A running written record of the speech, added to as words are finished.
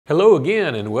Hello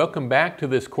again, and welcome back to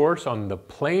this course on the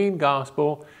plain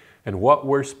gospel and what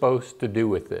we're supposed to do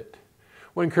with it.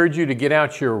 We encourage you to get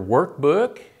out your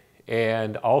workbook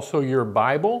and also your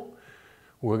Bible.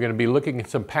 We're going to be looking at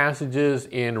some passages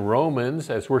in Romans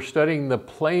as we're studying the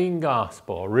plain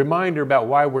gospel. A reminder about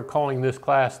why we're calling this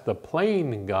class the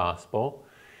plain gospel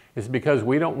is because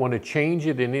we don't want to change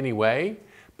it in any way.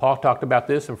 Paul talked about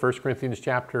this in 1 Corinthians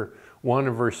chapter 1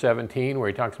 and verse 17, where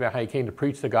he talks about how he came to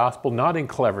preach the gospel not in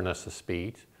cleverness of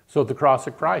speech, so that the cross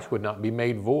of Christ would not be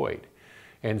made void.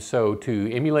 And so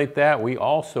to emulate that, we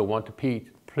also want to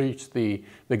preach the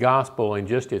gospel in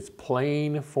just its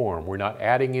plain form. We're not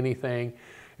adding anything.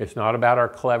 It's not about our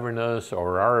cleverness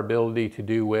or our ability to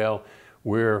do well.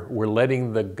 We're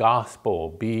letting the gospel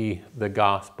be the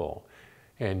gospel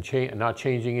and not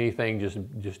changing anything,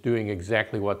 just doing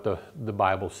exactly what the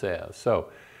Bible says.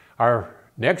 So our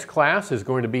next class is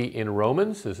going to be in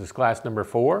Romans. This is class number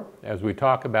 4, as we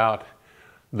talk about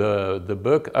the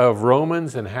book of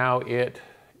Romans and how it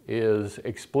is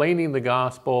explaining the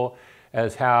gospel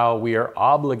as how we are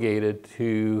obligated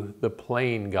to the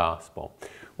plain gospel.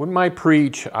 When I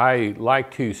preach, I like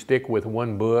to stick with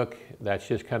one book. That's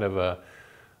just kind of a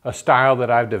style that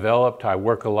I've developed. I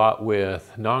work a lot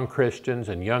with non-Christians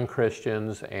and young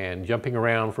Christians, and jumping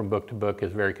around from book to book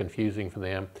is very confusing for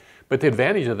them. But the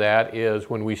advantage of that is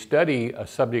when we study a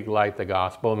subject like the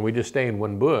gospel and we just stay in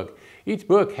one book, each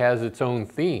book has its own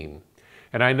theme.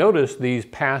 And I noticed these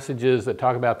passages that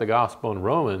talk about the gospel in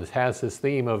Romans has this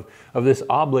theme of this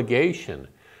obligation,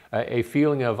 a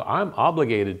feeling of I'm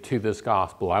obligated to this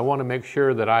gospel. I want to make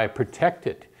sure that I protect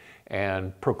it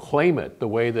and proclaim it the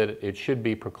way that it should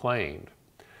be proclaimed.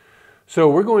 So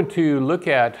we're going to look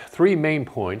at 3 main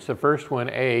points. The first one,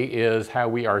 A, is how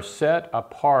we are set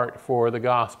apart for the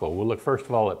gospel. We'll look first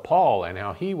of all at Paul and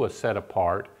how he was set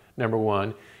apart. Number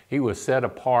 1, he was set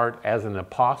apart as an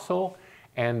apostle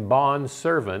and bond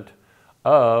servant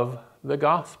of the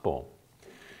gospel.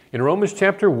 In Romans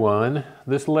chapter 1,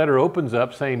 this letter opens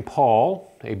up saying,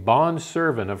 Paul, a bond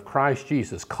servant of Christ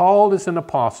Jesus, called as an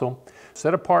apostle,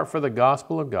 set apart for the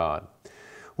gospel of God,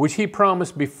 which he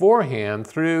promised beforehand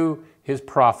through his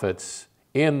prophets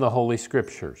in the Holy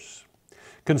Scriptures,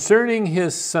 concerning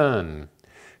his Son,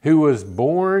 who was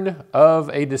born of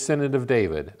a descendant of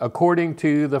David, according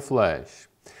to the flesh,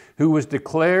 who was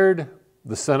declared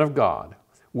the Son of God,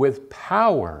 with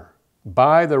power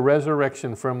by the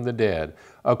resurrection from the dead,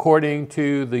 according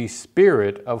to the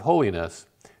Spirit of holiness,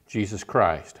 Jesus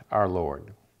Christ our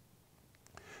Lord,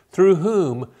 through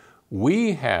whom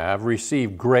we have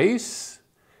received grace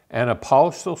and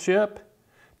apostleship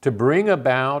to bring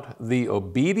about the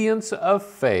obedience of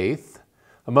faith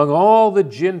among all the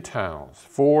Gentiles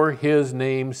for his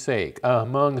name's sake,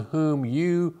 among whom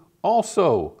you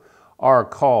also are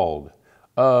called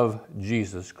of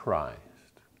Jesus Christ.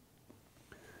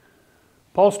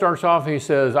 Paul starts off and he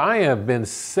says, I have been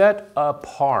set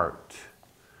apart.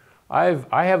 I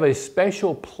have a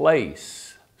special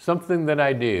place, something that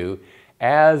I do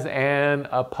as an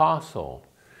apostle.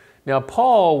 Now,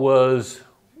 Paul was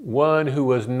one who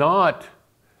was not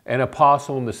an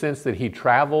apostle in the sense that he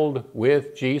traveled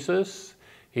with Jesus.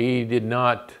 He did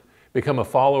not become a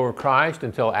follower of Christ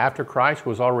until after Christ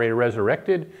was already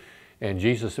resurrected and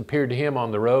Jesus appeared to him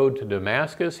on the road to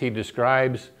Damascus. He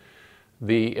describes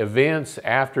the events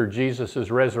after Jesus'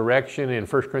 resurrection in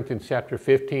 1 Corinthians chapter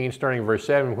 15, starting in verse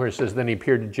 7, where it says, then he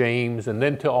appeared to James and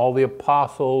then to all the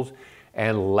apostles,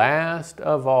 and last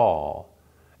of all,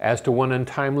 as to one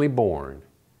untimely born,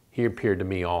 he appeared to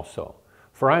me also.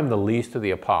 For I am the least of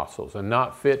the apostles, and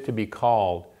not fit to be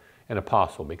called an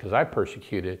apostle, because I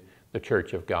persecuted the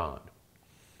church of God.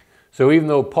 So even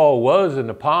though Paul was an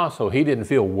apostle, he didn't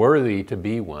feel worthy to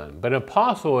be one. But an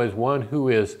apostle is one who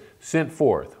is sent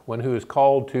forth, one who is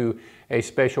called to a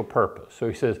special purpose. So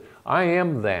he says, I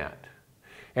am that.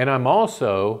 And I'm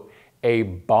also a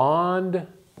bond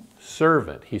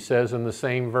servant, he says in the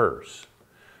same verse.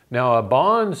 Now, a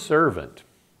bond servant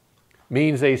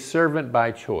means a servant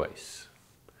by choice.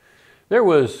 There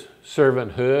was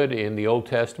servanthood in the Old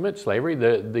Testament, slavery.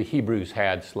 The Hebrews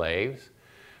had slaves,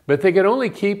 but they could only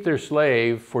keep their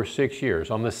slave for 6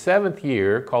 years. On the 7th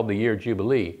year, called the year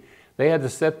Jubilee, they had to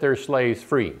set their slaves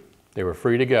free. They were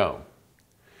free to go.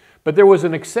 But there was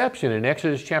an exception in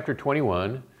Exodus chapter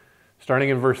 21, starting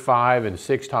in verse 5 and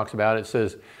 6 talks about it. It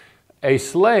says, a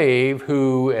slave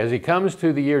who, as he comes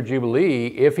to the year Jubilee,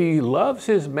 if he loves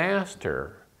his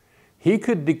master, he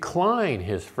could decline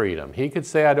his freedom. He could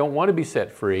say, I don't want to be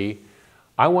set free.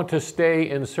 I want to stay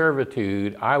in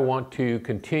servitude. I want to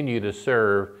continue to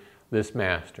serve this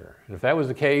master. And if that was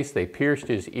the case, they pierced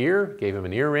his ear, gave him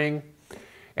an earring,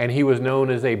 and he was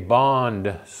known as a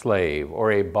bond slave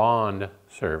or a bond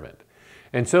servant.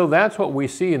 And so that's what we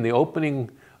see in the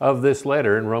opening of this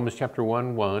letter in Romans chapter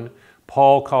 1:1.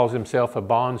 Paul calls himself a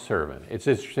bondservant. It's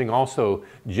interesting also,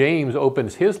 James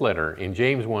opens his letter in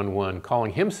James 1:1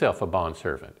 calling himself a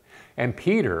bondservant. And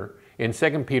Peter in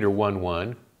 2 Peter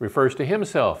 1:1 refers to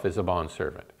himself as a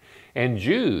bondservant. And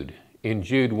Jude in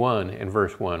Jude 1 and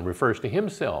verse 1 refers to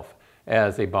himself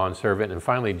as a bondservant. And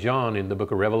finally, John in the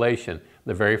book of Revelation,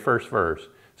 the very first verse,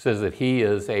 says that he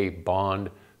is a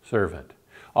bondservant.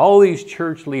 All these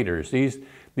church leaders,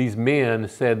 these men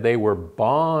said they were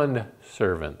bond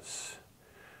servants.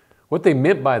 What they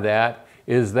meant by that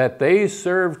is that they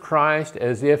served Christ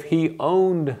as if he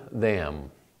owned them,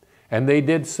 and they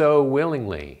did so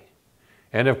willingly.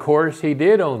 And of course, he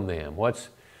did own them. What's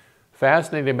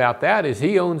fascinating about that is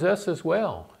he owns us as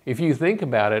well. If you think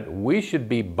about it, we should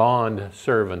be bond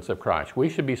servants of Christ. We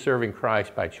should be serving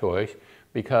Christ by choice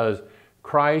because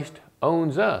Christ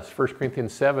owns us. 1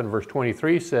 Corinthians 7 verse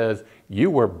 23 says,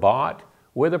 you were bought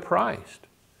with a price.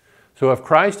 So if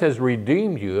Christ has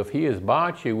redeemed you, if he has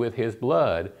bought you with his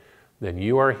blood, then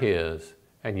you are his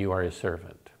and you are his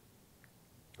servant.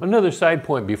 Another side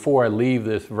point before I leave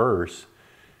this verse,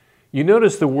 you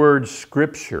notice the word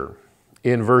scripture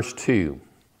in verse 2.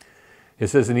 It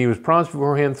says, and he was promised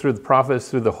beforehand through the prophets,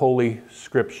 through the holy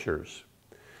scriptures.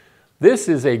 This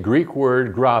is a Greek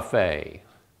word, graphe.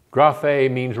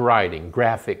 Graphe means writing,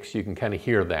 graphics, you can kind of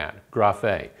hear that,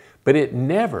 graphe. But it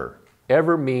never,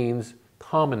 ever means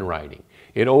common writing.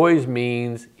 It always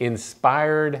means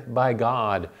inspired by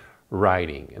God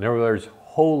writing. In other words,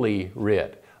 holy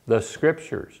writ, the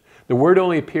scriptures. The word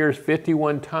only appears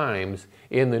 51 times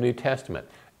in the New Testament.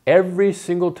 Every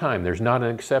single time, there's not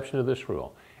an exception to this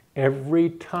rule, every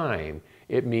time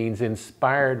it means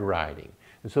inspired writing.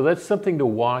 And so that's something to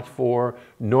watch for.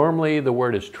 Normally the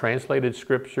word is translated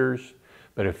scriptures,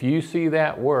 but if you see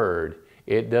that word,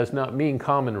 it does not mean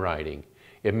common writing.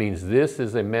 It means this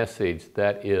is a message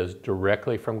that is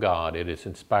directly from God. It is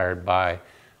inspired by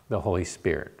the Holy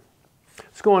Spirit.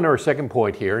 Let's go on to our second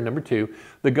point here, number 2.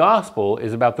 The gospel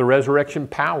is about the resurrection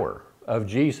power of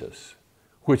Jesus,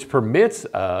 which permits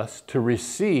us to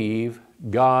receive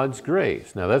God's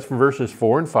grace. Now that's from verses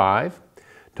 4 and 5.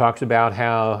 Talks about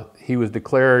how he was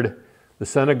declared the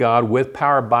Son of God with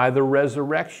power by the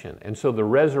resurrection. And so the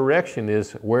resurrection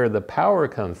is where the power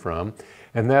comes from,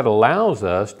 and that allows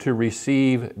us to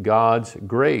receive God's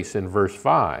grace in verse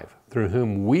 5, through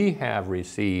whom we have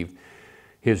received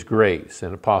his grace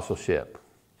and apostleship.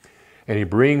 And he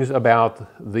brings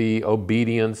about the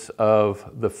obedience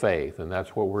of the faith, and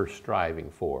that's what we're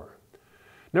striving for.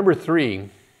 Number 3,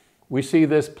 we see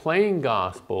this plain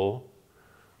gospel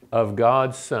of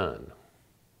God's Son.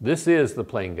 This is the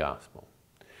plain gospel.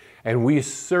 And we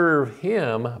serve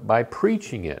him by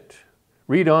preaching it.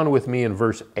 Read on with me in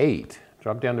verse 8.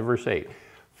 Drop down to verse 8.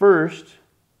 First,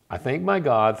 I thank my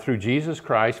God through Jesus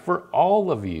Christ for all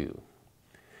of you,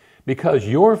 because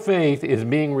your faith is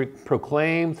being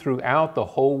proclaimed throughout the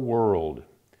whole world.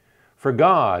 For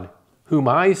God, whom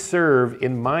I serve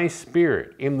in my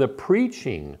spirit, in the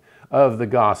preaching of the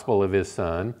gospel of his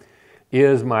Son,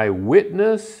 is my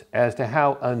witness as to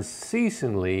how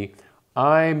unceasingly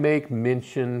I make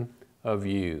mention of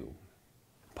you.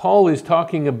 Paul is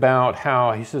talking about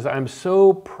how, he says, I'm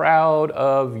so proud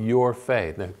of your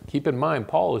faith. Now, keep in mind,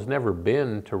 Paul has never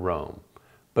been to Rome,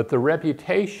 but the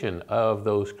reputation of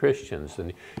those Christians,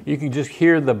 and you can just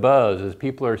hear the buzz as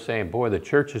people are saying, boy, the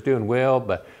church is doing well,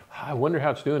 but I wonder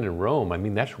how it's doing in Rome. I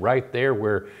mean, that's right there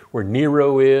where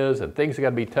Nero is, and things have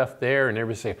got to be tough there, and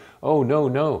everybody's saying, oh,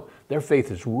 no, their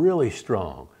faith is really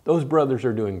strong. Those brothers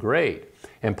are doing great.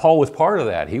 And Paul was part of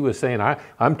that. He was saying,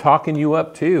 I'm talking you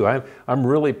up too. I'm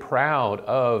really proud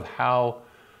of how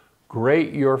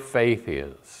great your faith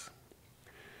is.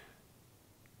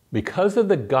 Because of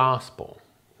the gospel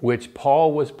which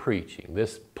Paul was preaching,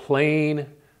 this plain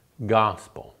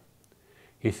gospel,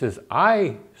 he says,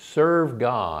 I serve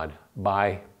God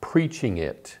by preaching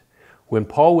it. When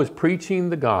Paul was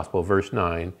preaching the gospel, verse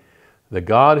 9, the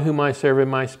God whom I serve in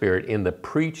my spirit, in the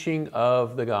preaching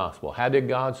of the gospel. How did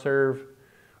God serve,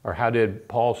 or how did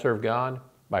Paul serve God?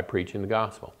 By preaching the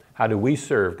gospel. How do we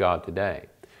serve God today?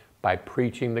 By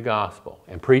preaching the gospel.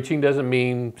 And preaching doesn't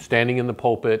mean standing in the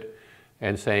pulpit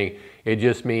and saying, it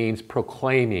just means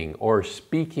proclaiming or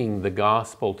speaking the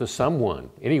gospel to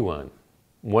someone, anyone,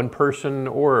 one person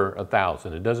or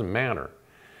 1,000, it doesn't matter.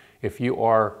 If you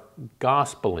are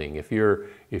gospeling, if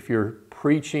you're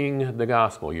preaching the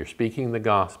gospel, you're speaking the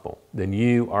gospel, then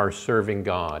you are serving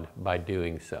God by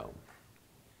doing so.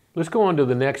 Let's go on to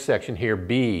the next section here,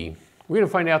 B. We're going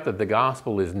to find out that the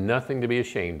gospel is nothing to be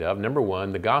ashamed of. Number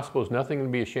one, the gospel is nothing to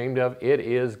be ashamed of. It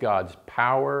is God's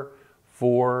power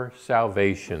for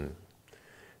salvation.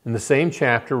 In the same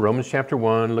chapter, Romans chapter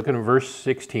 1, looking at verse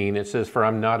 16, it says, "For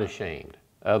I'm not ashamed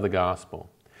of the gospel.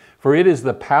 For it is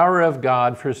the power of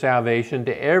God for salvation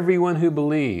to everyone who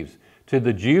believes, to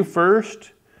the Jew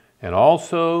first, and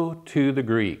also to the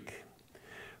Greek.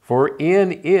 For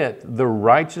in it the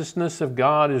righteousness of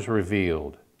God is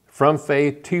revealed, from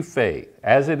faith to faith,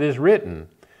 as it is written,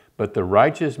 but the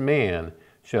righteous man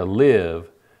shall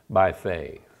live by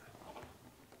faith."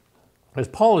 As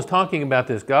Paul is talking about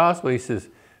this gospel, he says,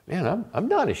 man, I'm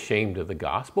not ashamed of the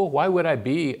gospel. Why would I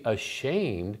be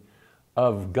ashamed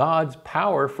of God's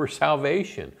power for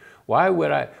salvation? Why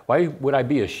would I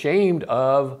be ashamed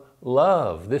of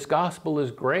love? This gospel is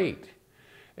great.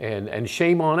 And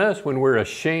shame on us when we're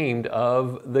ashamed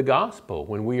of the gospel,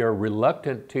 when we are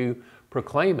reluctant to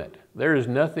proclaim it. There is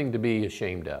nothing to be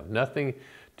ashamed of, nothing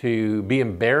to be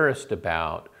embarrassed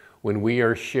about when we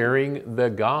are sharing the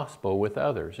gospel with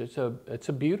others. It's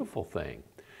a beautiful thing.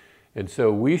 And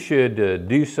so we should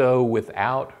do so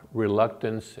without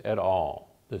reluctance at all,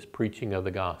 this preaching of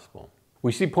the gospel.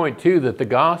 We see point two, that the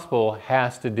gospel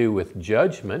has to do with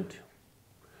judgment,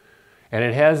 and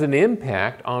it has an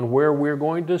impact on where we're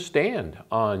going to stand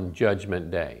on Judgment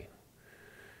Day.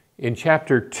 In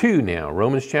chapter 2 now,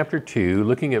 Romans chapter 2,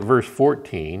 looking at verse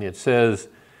 14, it says,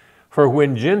 "For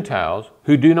when Gentiles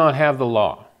who do not have the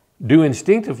law do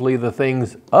instinctively the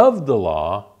things of the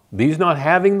law, these not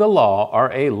having the law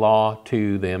are a law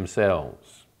to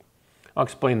themselves." I'll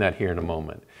explain that here in a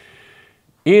moment.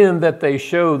 "In that they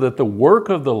show that the work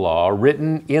of the law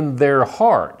written in their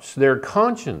hearts, their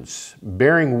conscience,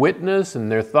 bearing witness,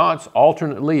 and their thoughts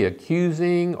alternately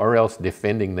accusing or else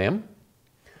defending them,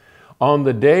 on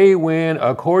the day when,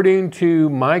 according to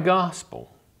my gospel,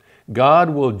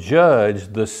 God will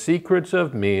judge the secrets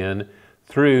of men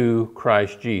through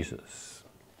Christ Jesus."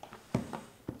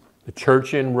 The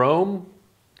church in Rome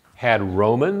had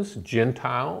Romans,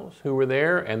 Gentiles who were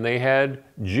there, and they had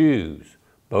Jews,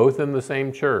 both in the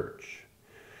same church.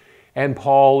 And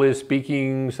Paul is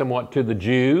speaking somewhat to the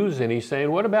Jews, and he's saying,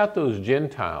 what about those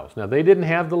Gentiles? Now, they didn't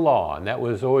have the law, and that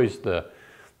was always the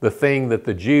thing that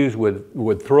the Jews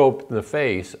would throw up in the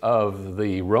face of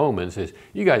the Romans is,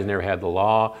 you guys never had the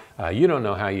law, you don't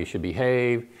know how you should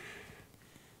behave.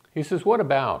 He says, what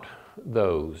about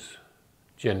those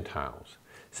Gentiles?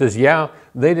 He says, yeah,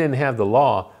 they didn't have the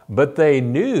law, but they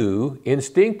knew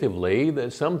instinctively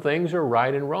that some things are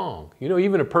right and wrong. You know,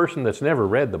 even a person that's never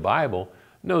read the Bible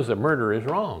knows that murder is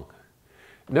wrong,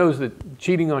 knows that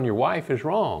cheating on your wife is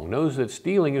wrong, knows that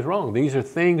stealing is wrong. These are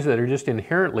things that are just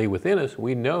inherently within us.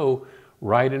 We know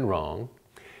right and wrong.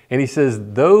 And he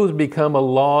says, those become a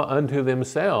law unto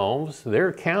themselves. They're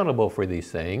accountable for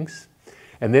these things.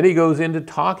 And then he goes into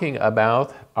talking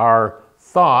about our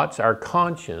thoughts, our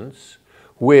conscience,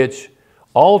 which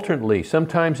alternately,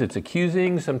 sometimes it's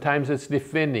accusing, sometimes it's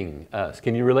defending us.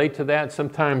 Can you relate to that?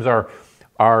 Sometimes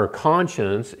our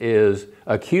conscience is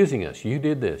accusing us. You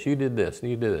did this, you did this, and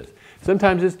you did this.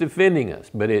 Sometimes it's defending us,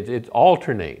 but it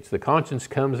alternates. The conscience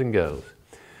comes and goes.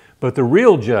 But the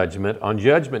real judgment on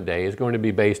Judgment Day is going to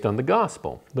be based on the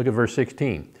gospel. Look at verse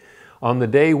 16. On the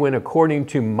day when, according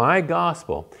to my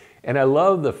gospel, and I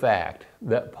love the fact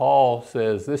that Paul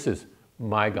says, this is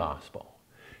my gospel.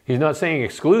 He's not saying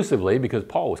exclusively, because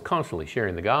Paul was constantly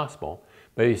sharing the gospel,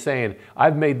 but he's saying,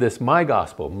 I've made this my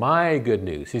gospel, my good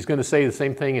news. He's going to say the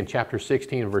same thing in chapter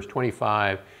 16 verse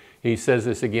 25. He says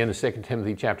this again in 2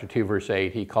 Timothy chapter 2 verse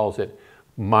 8. He calls it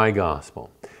my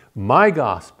gospel. My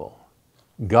gospel.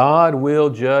 God will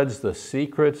judge the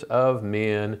secrets of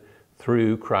men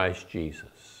through Christ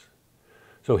Jesus.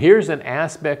 So here's an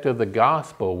aspect of the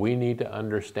gospel we need to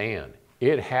understand.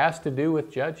 It has to do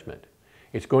with judgment.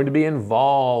 It's going to be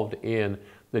involved in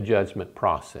the judgment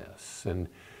process. And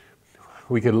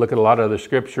we could look at a lot of other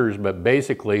scriptures, but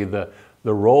basically the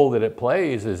role that it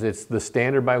plays is it's the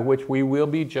standard by which we will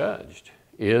be judged,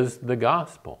 is the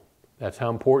gospel. That's how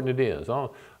important it is.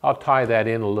 I'll tie that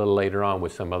in a little later on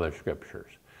with some other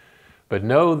scriptures. But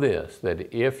know this,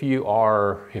 that if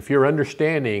you're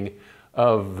understanding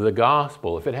of the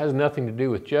gospel, if it has nothing to do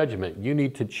with judgment, you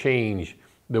need to change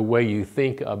the way you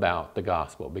think about the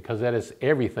gospel, because that has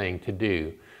everything to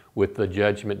do with the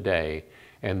judgment day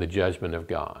and the judgment of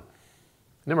God.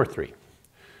 Number 3,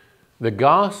 the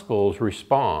gospel's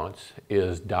response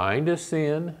is dying to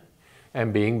sin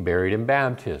and being buried in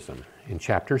baptism. In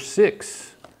chapter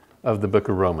 6 of the book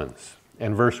of Romans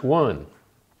and verse 1,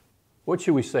 what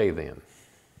should we say then?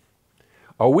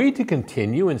 Are we to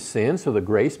continue in sin so the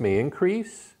grace may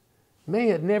increase? May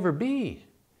it never be.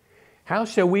 How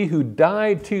shall we who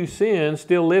died to sin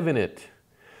still live in it?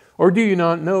 Or do you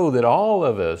not know that all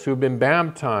of us who have been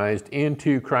baptized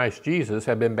into Christ Jesus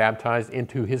have been baptized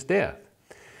into his death?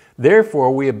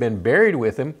 Therefore we have been buried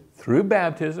with him through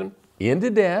baptism into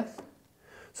death,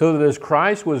 so that as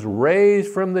Christ was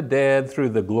raised from the dead through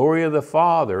the glory of the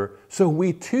Father, so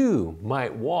we too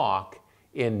might walk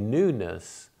in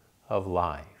newness of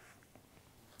life.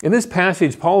 In this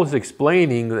passage, Paul is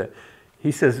explaining that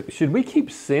he says, should we keep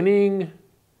sinning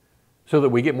so that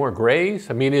we get more grace?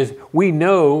 I mean, we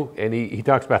know, and he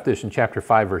talks about this in chapter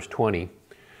 5, verse 20,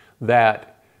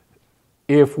 that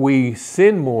if we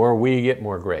sin more, we get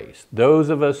more grace. Those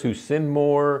of us who sin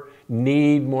more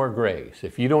need more grace.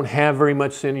 If you don't have very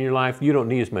much sin in your life, you don't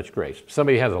need as much grace. If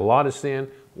somebody has a lot of sin,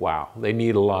 wow, they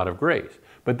need a lot of grace.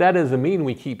 But that doesn't mean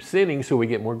we keep sinning so we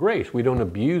get more grace. We don't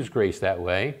abuse grace that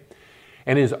way.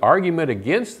 And his argument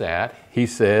against that, he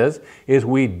says, is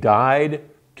we died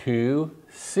to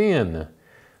sin.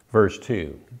 Verse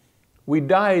 2. We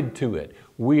died to it.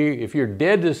 If you're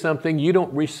dead to something, you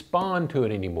don't respond to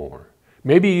it anymore.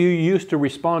 Maybe you used to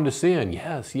respond to sin.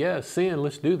 Yes, sin,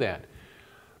 let's do that.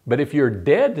 But if you're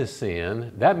dead to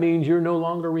sin, that means you're no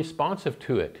longer responsive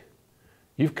to it.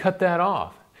 You've cut that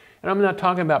off. And I'm not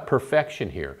talking about perfection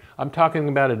here. I'm talking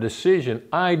about a decision.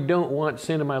 I don't want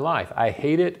sin in my life. I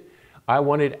hate it. I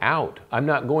want it out. I'm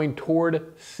not going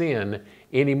toward sin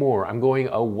anymore. I'm going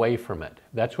away from it.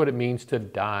 That's what it means to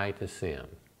die to sin.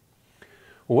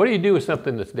 Well, what do you do with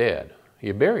something that's dead?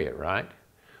 You bury it, right?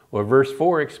 Well, verse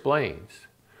 4 explains,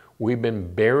 we've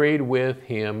been buried with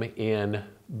him in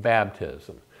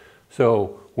baptism.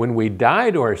 So when we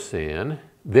die to our sin,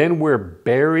 then we're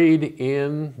buried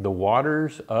in the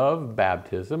waters of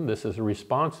baptism. This is a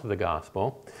response to the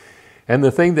gospel. And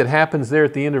the thing that happens there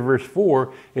at the end of verse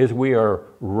 4 is we are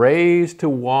raised to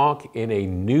walk in a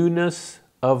newness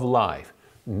of life.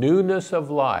 Newness of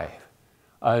life.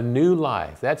 A new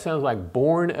life. That sounds like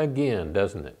born again,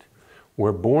 doesn't it?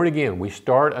 We're born again. We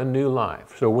start a new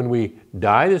life. So when we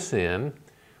die to sin,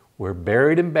 we're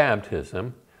buried in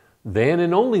baptism, then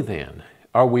and only then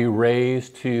are we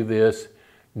raised to this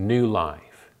new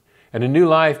life. And a new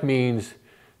life means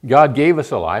God gave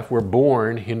us a life. We're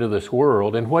born into this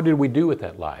world. And what did we do with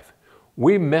that life?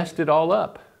 We messed it all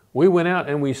up. We went out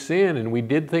and we sinned and we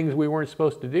did things we weren't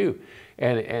supposed to do.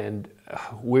 And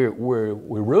we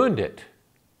ruined it.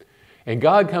 And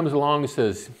God comes along and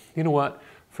says, you know what?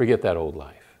 Forget that old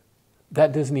life.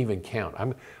 That doesn't even count.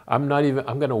 I'm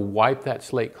going to wipe that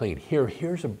slate clean.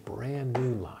 Here's a brand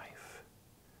new life.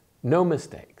 No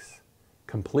mistakes.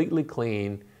 Completely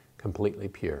clean, completely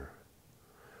pure.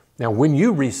 Now, when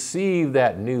you receive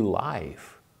that new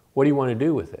life, what do you want to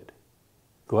do with it?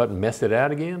 Go out and mess it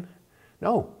out again?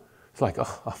 No. It's like,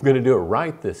 oh, I'm going to do it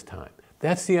right this time.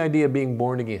 That's the idea of being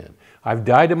born again. I've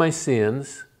died to my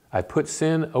sins. I've put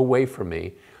sin away from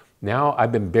me. Now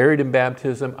I've been buried in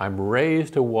baptism. I'm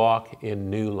raised to walk in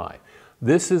new life.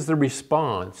 This is the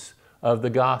response of the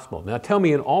gospel. Now tell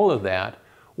me, in all of that,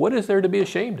 what is there to be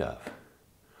ashamed of?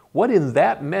 What in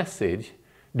that message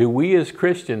do we as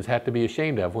Christians have to be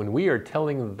ashamed of when we are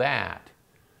telling that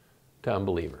to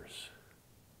unbelievers?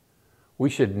 We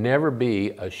should never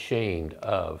be ashamed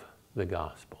of the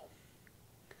gospel.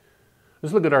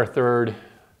 Let's look at our third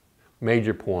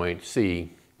major point,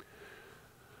 C.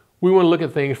 We want to look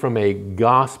at things from a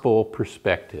gospel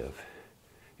perspective.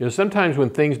 You know, sometimes when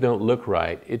things don't look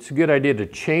right, it's a good idea to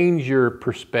change your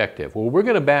perspective. Well, we're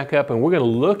going to back up and we're going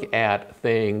to look at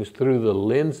things through the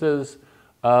lenses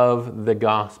of the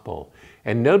gospel.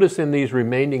 And notice in these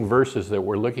remaining verses that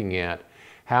we're looking at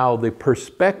how the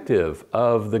perspective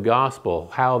of the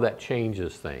gospel, how that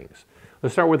changes things.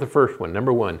 Let's start with the first one.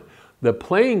 Number one, the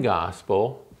plain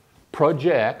gospel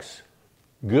projects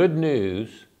good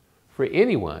news for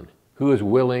anyone who is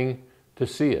willing to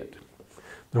see it.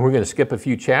 Then we're going to skip a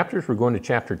few chapters. We're going to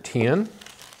chapter 10,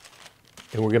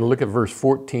 and we're going to look at verse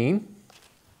 14.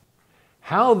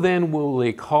 How then will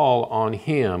they call on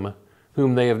him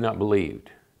whom they have not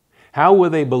believed? How will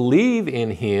they believe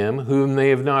in him whom they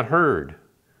have not heard?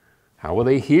 How will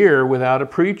they hear without a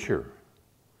preacher?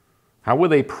 How will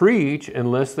they preach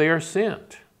unless they are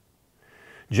sent?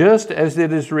 Just as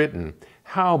it is written,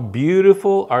 how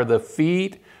beautiful are the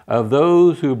feet of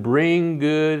those who bring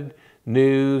good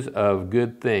news of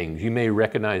good things. You may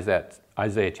recognize that,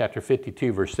 Isaiah chapter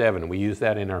 52, verse 7. We used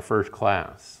that in our first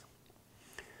class.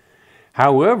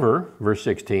 However, verse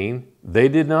 16, they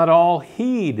did not all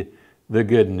heed the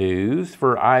good news,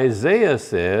 for Isaiah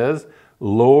says,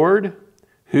 Lord,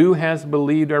 who has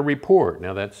believed our report?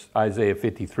 Now that's Isaiah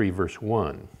 53, verse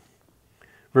 1.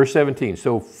 Verse 17,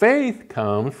 so faith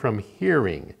comes from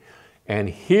hearing, and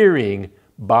hearing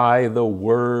by the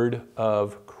word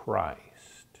of Christ.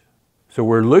 So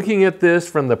we're looking at this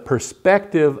from the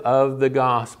perspective of the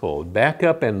gospel. Back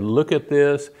up and look at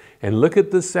this and look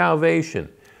at the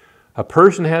salvation. A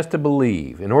person has to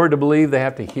believe. In order to believe, they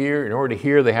have to hear. In order to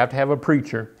hear, they have to have a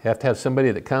preacher. They have to have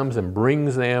somebody that comes and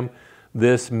brings them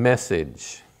this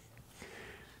message.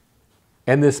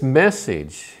 And this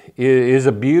message is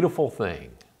a beautiful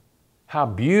thing. How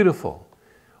beautiful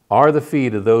are the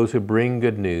feet of those who bring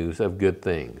good news of good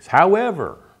things.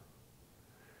 However,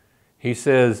 he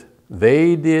says,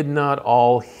 they did not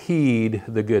all heed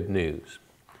the good news.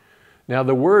 Now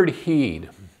the word heed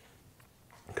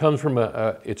comes from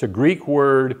it's a Greek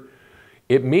word.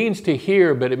 It means to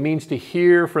hear, but it means to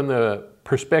hear from the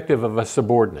perspective of a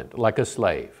subordinate, like a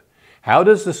slave. How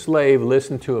does the slave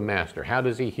listen to a master? How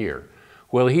does he hear?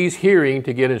 Well, he's hearing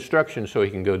to get instruction so he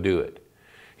can go do it.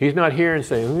 He's not hearing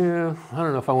saying, well, I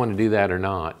don't know if I want to do that or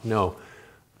not. No.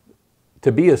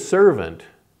 To be a servant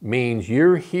means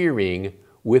you're hearing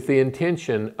with the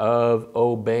intention of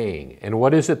obeying. And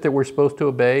what is it that we're supposed to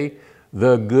obey?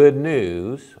 The good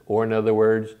news, or in other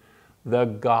words, the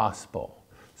gospel.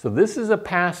 So this is a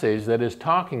passage that is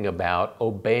talking about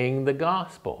obeying the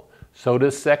gospel. So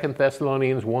does 2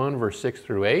 Thessalonians 1, verse 6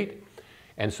 through 8.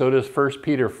 And so does 1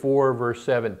 Peter 4, verse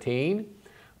 17.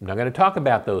 I'm not going to talk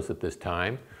about those at this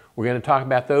time. We're going to talk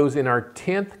about those in our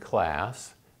 10th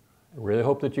class. I really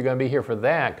hope that you're going to be here for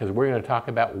that, because we're going to talk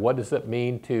about what does it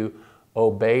mean to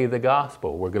obey the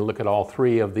gospel. We're going to look at all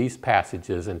three of these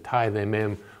passages and tie them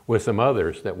in with some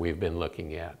others that we've been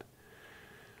looking at.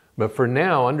 But for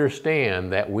now,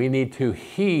 understand that we need to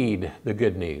heed the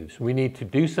good news. We need to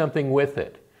do something with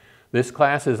it. This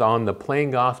class is on the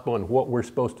plain gospel and what we're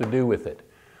supposed to do with it.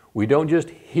 We don't just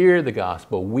hear the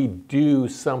gospel, we do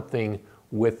something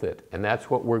with it. And that's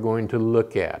what we're going to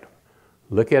look at.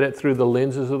 Look at it through the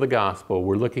lenses of the gospel.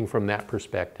 We're looking from that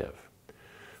perspective.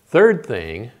 Third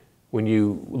thing, when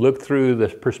you look through the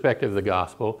perspective of the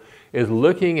gospel, is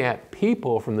looking at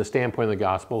people from the standpoint of the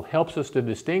gospel helps us to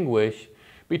distinguish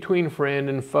between friend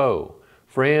and foe,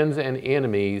 friends and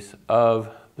enemies of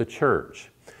the church.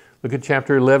 Look at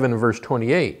chapter 11, verse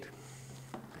 28.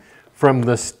 From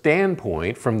the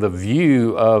standpoint, from the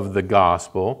view of the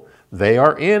gospel, they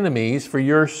are enemies for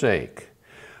your sake.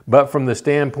 But from the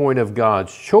standpoint of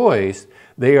God's choice,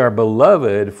 they are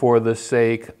beloved for the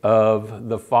sake of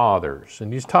the fathers.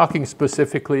 And he's talking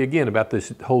specifically again about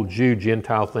this whole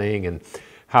Jew-Gentile thing and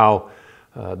how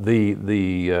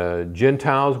the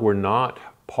Gentiles were not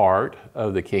part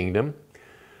of the kingdom.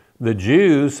 The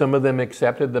Jews, some of them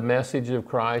accepted the message of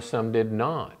Christ, some did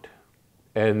not.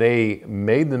 And they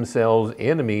made themselves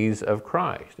enemies of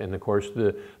Christ. And of course,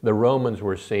 the Romans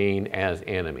were seen as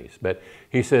enemies. But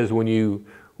he says when you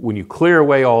clear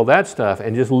away all that stuff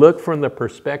and just look from the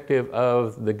perspective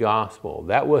of the gospel,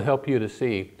 that will help you to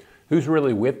see who's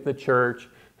really with the church,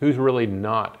 who's really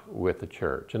not with the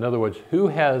church. In other words, who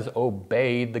has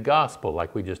obeyed the gospel,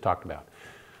 like we just talked about.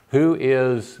 Who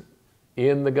is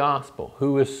in the gospel?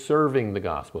 Who is serving the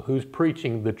gospel? Who's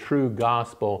preaching the true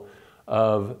gospel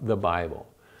of the Bible?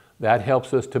 That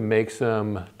helps us to make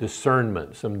some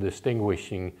discernment, some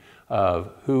distinguishing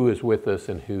of who is with us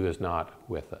and who is not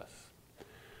with us.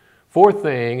 Fourth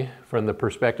thing from the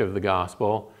perspective of the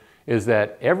gospel is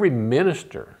that every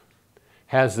minister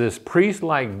has this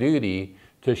priest-like duty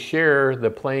to share the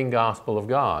plain gospel of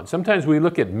God. Sometimes we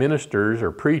look at ministers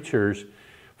or preachers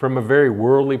from a very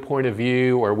worldly point of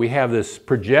view, or we have this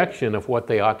projection of what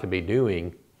they ought to be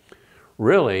doing.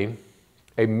 Really,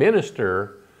 a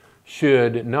minister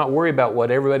should not worry about what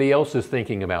everybody else is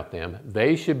thinking about them.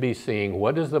 They should be seeing,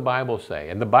 what does the Bible say?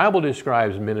 And the Bible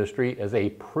describes ministry as a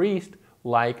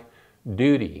priest-like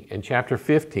duty. In chapter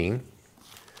 15,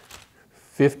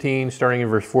 starting in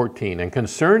verse 14, and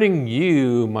concerning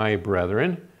you, my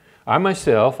brethren, I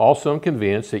myself also am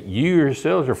convinced that you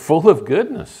yourselves are full of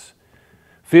goodness,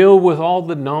 filled with all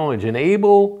the knowledge, and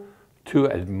able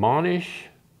to admonish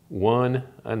one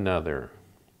another.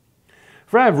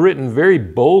 For I have written very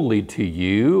boldly to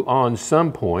you on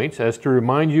some points, as to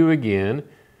remind you again,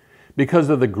 because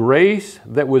of the grace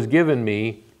that was given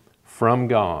me from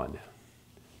God,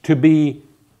 to be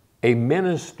a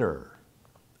minister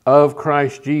of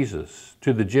Christ Jesus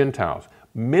to the Gentiles,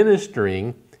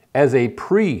 ministering as a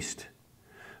priest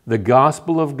the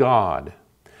gospel of God,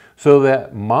 so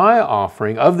that my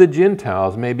offering of the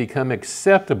Gentiles may become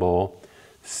acceptable,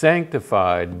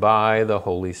 sanctified by the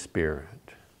Holy Spirit.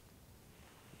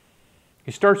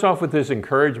 He starts off with this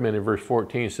encouragement in verse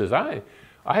 14. He says, I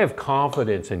have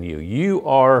confidence in you. You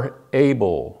are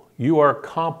able, you are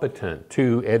competent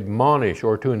to admonish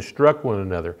or to instruct one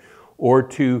another or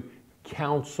to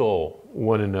counsel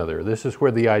one another. This is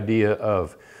where the idea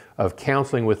of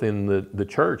counseling within the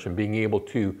church and being able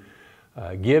to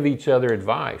give each other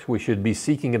advice. We should be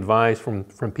seeking advice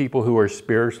from people who are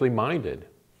spiritually minded.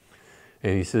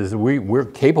 And he says, we're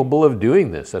capable of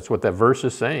doing this. That's what that verse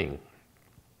is saying.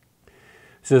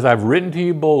 He says, I've written to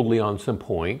you boldly on some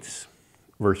points,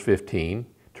 verse 15,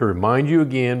 to remind you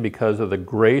again, because of the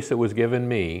grace that was given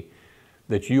me,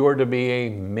 that you are to be a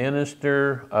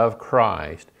minister of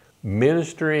Christ,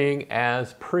 ministering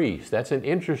as priests. That's an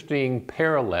interesting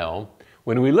parallel.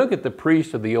 When we look at the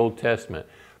priests of the Old Testament,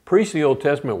 priests of the Old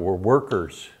Testament were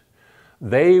workers.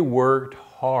 They worked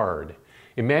hard.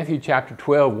 In Matthew chapter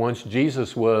 12, once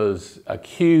Jesus was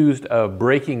accused of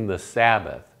breaking the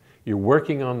Sabbath. You're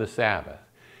working on the Sabbath.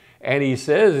 And he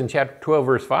says in chapter 12,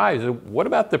 verse 5, what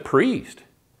about the priest?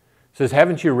 He says,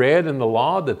 haven't you read in the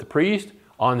law that the priest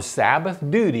on Sabbath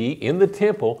duty in the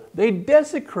temple, they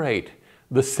desecrate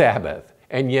the Sabbath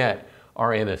and yet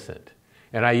are innocent?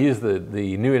 And I use the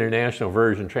New International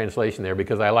Version translation there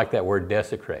because I like that word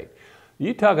desecrate.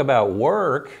 You talk about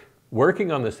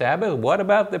working on the Sabbath. What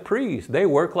about the priests? They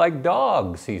work like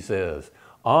dogs, he says,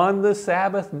 on the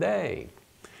Sabbath day.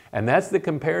 And that's the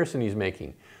comparison he's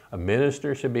making. A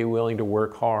minister should be willing to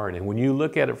work hard. And when you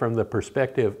look at it from the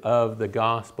perspective of the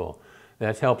gospel,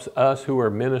 that helps us who are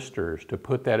ministers to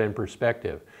put that in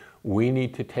perspective. We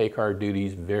need to take our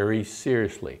duties very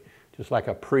seriously, just like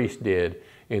a priest did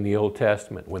in the Old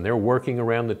Testament. When they're working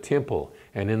around the temple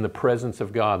and in the presence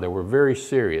of God, they were very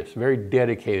serious, very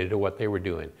dedicated to what they were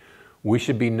doing. We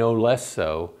should be no less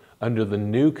so under the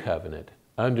new covenant,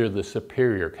 under the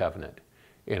superior covenant,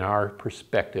 in our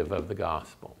perspective of the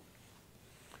gospel.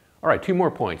 All right, 2 more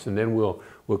points, and then we'll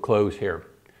close here.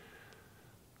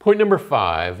 Point number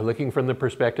 5, looking from the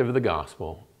perspective of the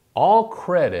gospel, all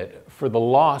credit for the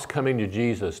lost coming to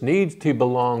Jesus needs to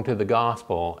belong to the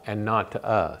gospel and not to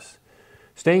us.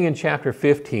 Staying in chapter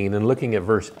 15 and looking at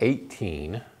verse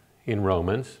 18 in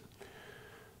Romans,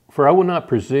 for I will not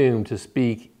presume to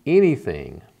speak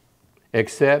anything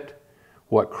except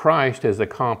what Christ has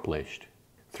accomplished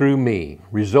through me,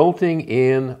 resulting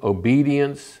in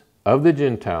obedience of the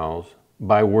Gentiles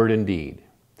by word and deed,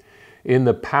 in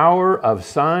the power of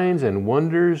signs and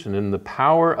wonders, and in the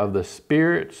power of the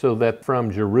Spirit, so that from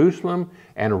Jerusalem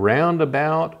and round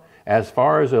about as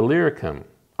far as Illyricum,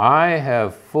 I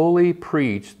have fully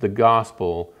preached the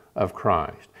gospel of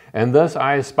Christ. And thus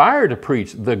I aspire to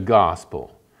preach the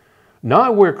gospel,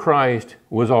 not where Christ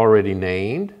was already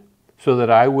named, so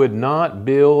that I would not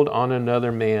build on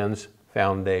another man's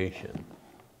foundation.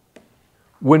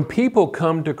 When people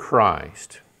come to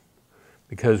Christ,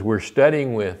 because we're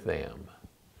studying with them,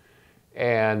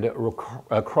 and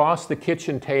across the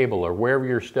kitchen table or wherever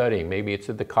you're studying, maybe it's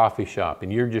at the coffee shop,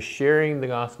 and you're just sharing the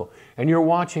gospel, and you're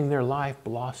watching their life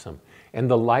blossom, and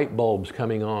the light bulbs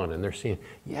coming on, and they're seeing,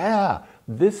 yeah,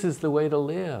 this is the way to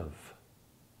live.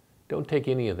 Don't take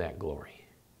any of that glory.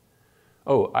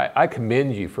 Oh, I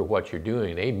commend you for what you're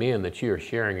doing. Amen, that you are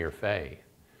sharing your faith.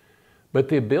 But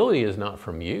the ability is not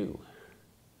from you.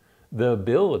 The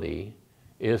ability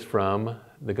is from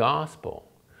the gospel.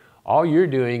 All you're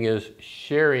doing is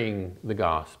sharing the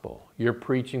gospel. You're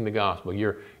preaching the gospel.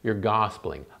 You're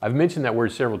gospeling. I've mentioned that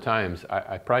word several times.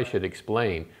 I probably should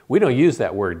explain. We don't use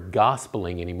that word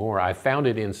gospeling anymore. I found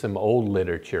it in some old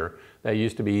literature. That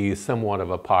used to be somewhat of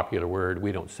a popular word.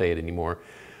 We don't say it anymore.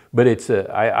 But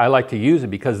I like to use it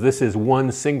because this is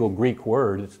one single Greek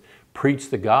word. Preach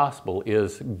the gospel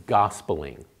is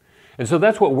gospeling. And so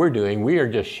that's what we're doing. We are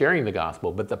just sharing the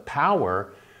gospel, but the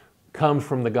power comes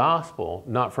from the gospel,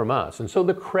 not from us. And so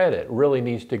the credit really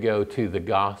needs to go to the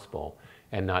gospel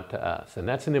and not to us. And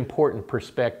that's an important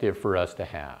perspective for us to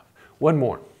have. One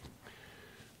more.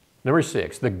 Number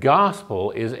 6, the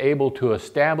gospel is able to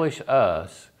establish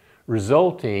us,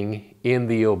 resulting in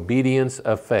the obedience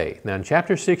of faith. Now in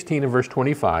chapter 16 and verse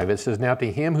 25, it says, now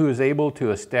to him who is able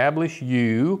to establish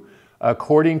you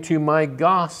according to my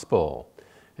gospel.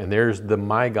 And there's the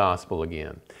my gospel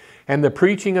again. And the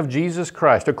preaching of Jesus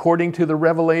Christ according to the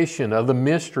revelation of the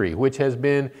mystery which has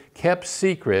been kept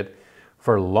secret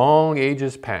for long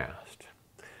ages past,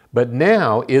 but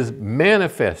now is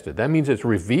manifested. That means it's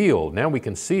revealed. Now we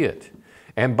can see it.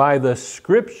 And by the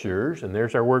scriptures, and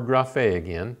there's our word graphe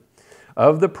again,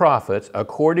 of the prophets,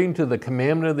 according to the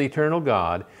commandment of the eternal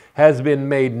God, has been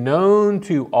made known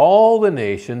to all the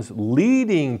nations,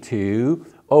 leading to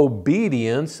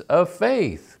obedience of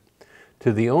faith.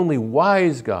 To the only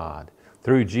wise God,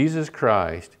 through Jesus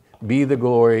Christ, be the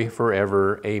glory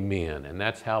forever. Amen. And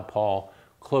that's how Paul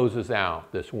closes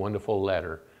out this wonderful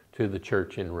letter to the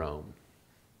church in Rome.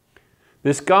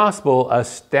 This gospel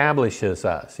establishes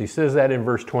us. He says that in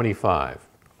verse 25.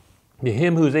 To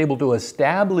him who's able to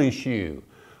establish you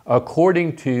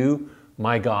according to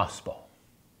my gospel.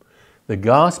 The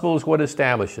gospel is what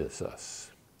establishes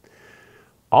us.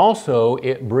 Also,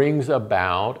 it brings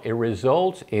about, it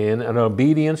results in an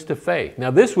obedience to faith.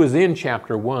 Now, this was in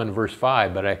chapter 1, verse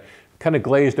 5, but I kind of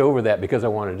glazed over that because I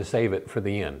wanted to save it for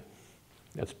the end.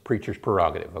 That's preacher's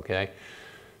prerogative, okay?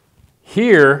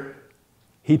 Here,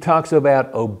 he talks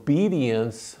about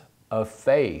obedience of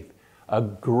faith. A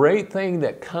great thing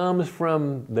that comes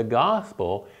from the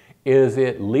gospel is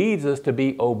it leads us to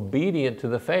be obedient to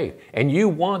the faith. And you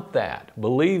want that,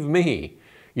 believe me.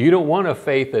 You don't want a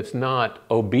faith that's not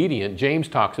obedient. James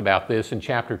talks about this in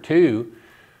chapter 2,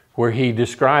 where he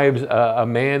describes a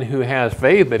man who has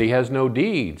faith, but he has no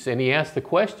deeds. And he asks the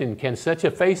question, can such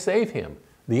a faith save him?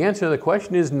 The answer to the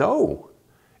question is no,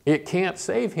 it can't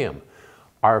save him.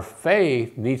 Our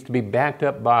faith needs to be backed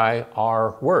up by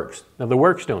our works. Now, the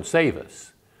works don't save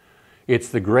us. It's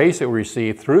the grace that we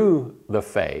receive through the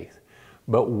faith.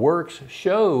 But works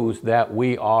shows that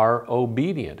we are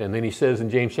obedient. And then he says in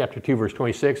James chapter 2, verse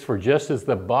 26, for just as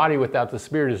the body without the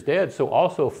spirit is dead, so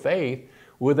also faith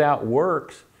without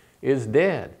works is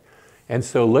dead. And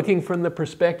so looking from the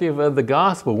perspective of the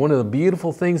gospel, one of the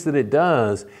beautiful things that it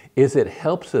does is it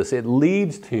helps us. It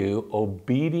leads to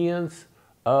obedience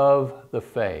of the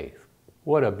faith.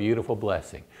 What a beautiful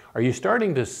blessing. Are you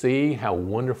starting to see how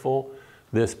wonderful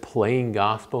this plain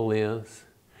gospel is?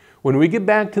 When we get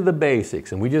back to the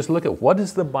basics and we just look at what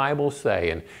does the Bible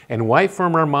say and wipe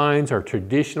from our minds our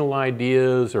traditional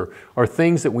ideas or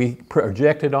things that we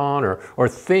projected on or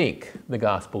think the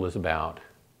gospel is about.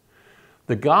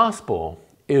 The gospel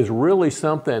is really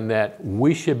something that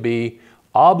we should be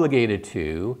obligated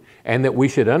to and that we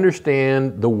should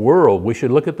understand the world. We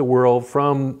should look at the world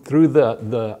through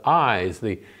the eyes,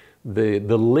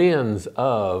 the lens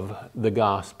of the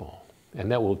gospel. And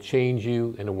that will change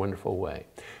you in a wonderful way.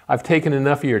 I've taken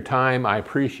enough of your time. I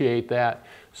appreciate that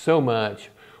so much.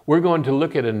 We're going to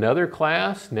look at another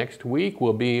class next week.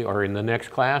 In the next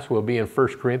class, we'll be in 1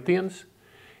 Corinthians.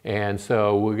 And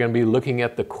so we're going to be looking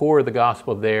at the core of the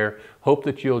gospel there. Hope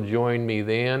that you'll join me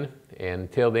then. And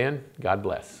until then, God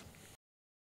bless.